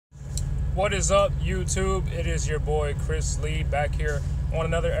What is up, YouTube? It is your boy Chris Lee back here on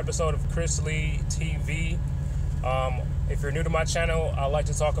another episode of ChrisLeeTV. If you're new to my channel, I like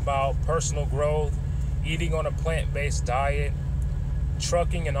to talk about personal growth, eating on a plant-based diet,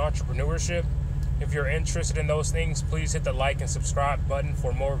 trucking, and entrepreneurship. If you're interested in those things, please hit the like and subscribe button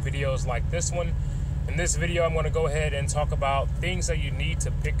for more videos like this one. In this video, I'm going to go ahead and talk about things that you need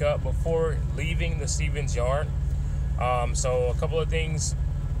to pick up before leaving the Stevens yard. So a couple of things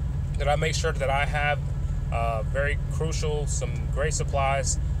that I make sure that I have, very crucial, some great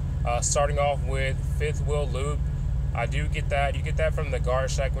supplies, starting off with fifth wheel lube. I do get that. You get that from the guard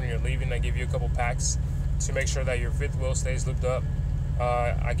shack when you're leaving. They give you a couple packs to make sure that your fifth wheel stays lubed up.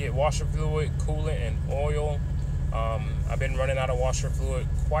 I get washer fluid, coolant, and oil. I've been running out of washer fluid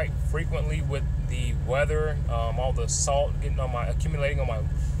quite frequently with the weather, all the salt accumulating on my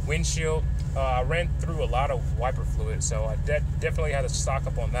windshield. I ran through a lot of wiper fluid, so I definitely had to stock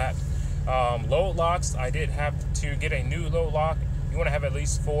up on that. Load locks, I did have to get a new load lock. You want to have at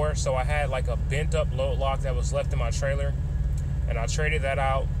least 4, so I had like a bent up load lock that was left in my trailer, and I traded that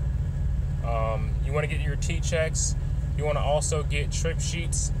out. You want to get your T-checks. You want to also get trip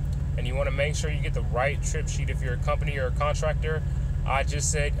sheets, and you want to make sure you get the right trip sheet if you're a company or a contractor. I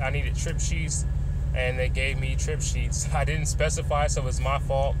just said I needed trip sheets, and they gave me trip sheets. I didn't specify, so it's my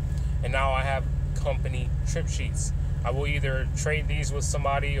fault, and now I have company trip sheets. I will either trade these with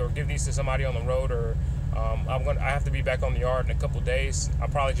somebody or give these to somebody on the road, or I have to be back on the yard in a couple days. I'll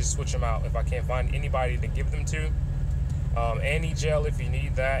probably just switch them out if I can't find anybody to give them to. Anti-gel if you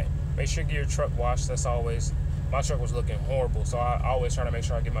need that. Make sure you get your truck washed. That's always, my truck was looking horrible, so I always try to make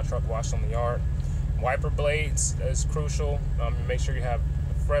sure I get my truck washed on the yard. Wiper blades is crucial. Make sure you have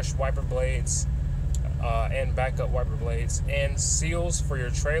fresh wiper blades and backup wiper blades, and seals for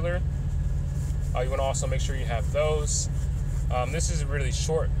your trailer. You want to also make sure you have those. This is a really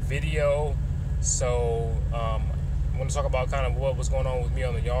short video, so I'm going to talk about kind of what was going on with me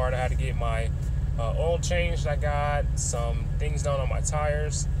on the yard. I had to get my oil changed. I got some things done on my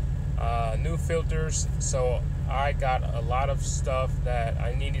tires, new filters. So I got a lot of stuff that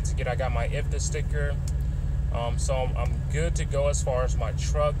I needed to get. I got my IFTA sticker. So I'm good to go as far as my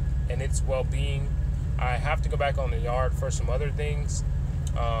truck and its well-being. I have to go back on the yard for some other things.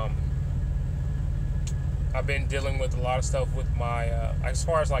 I've been dealing with a lot of stuff with my, as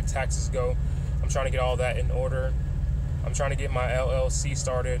far as like taxes go. I'm trying to get all that in order. I'm trying to get my LLC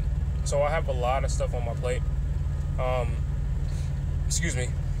started. So I have a lot of stuff on my plate. Excuse me.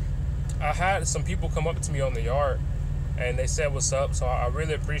 I had some people come up to me on the yard and they said what's up. So I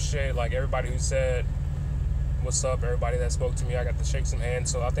really appreciate like everybody who said what's up, everybody that spoke to me. I got to shake some hands.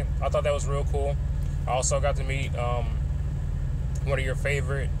 So I thought that was real cool. I also got to meet one of your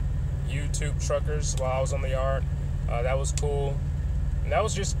favorite YouTube truckers while I was on the yard. That was cool. And that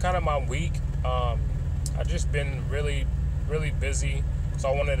was just kind of my week. I've just been really busy, so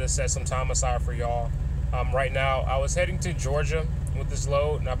I wanted to set some time aside for y'all. Right now I was heading to Georgia with this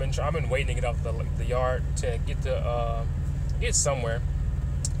load, and I've been waiting to get off the yard to get somewhere,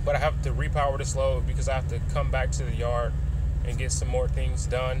 but I have to repower this load because I have to come back to the yard and get some more things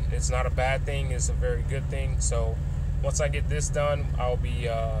done. It's not a bad thing, it's a very good thing. So once I get this done, I'll be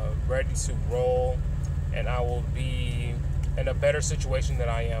ready to roll, and I will be in a better situation than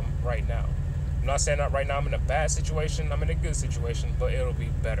I am right now. I'm not saying that right now I'm in a bad situation. I'm in a good situation, but it'll be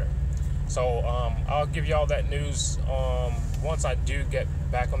better. So I'll give y'all that news once I do get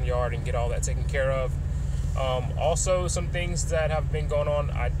back on the yard and get all that taken care of. Also, some things that have been going on.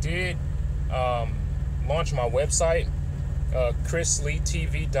 I did launch my website,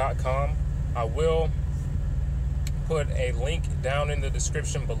 ChrisLeeTV.com. I will put a link down in the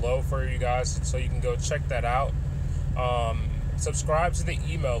description below for you guys, so you can go check that out. Subscribe to the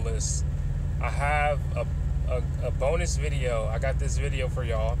email list. I have a bonus video. I got this video for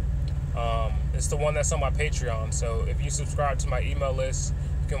y'all. It's the one that's on my Patreon. So if you subscribe to my email list,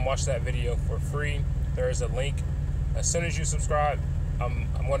 you can watch that video for free. There is a link. As soon as you subscribe, I'm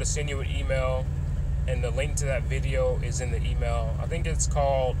going to send you an email, and the link to that video is in the email. I think it's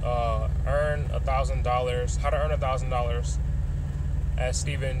called Earn $1,000, How to Earn $1,000 at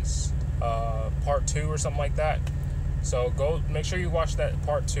Stevens Part 2 or something like that. So go make sure you watch that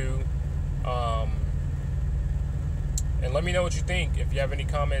Part 2, and let me know what you think. If you have any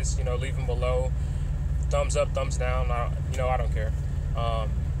comments, leave them below. Thumbs up, thumbs down. I don't care.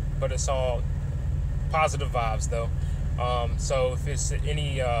 But it's all positive vibes though. So if it's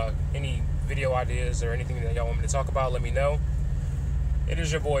any video ideas or anything that y'all want me to talk about, let me know. It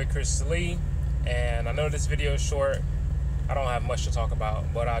is your boy Chris Lee, and I know this video is short. I don't have much to talk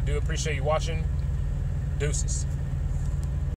about, but I do appreciate you watching. Deuces.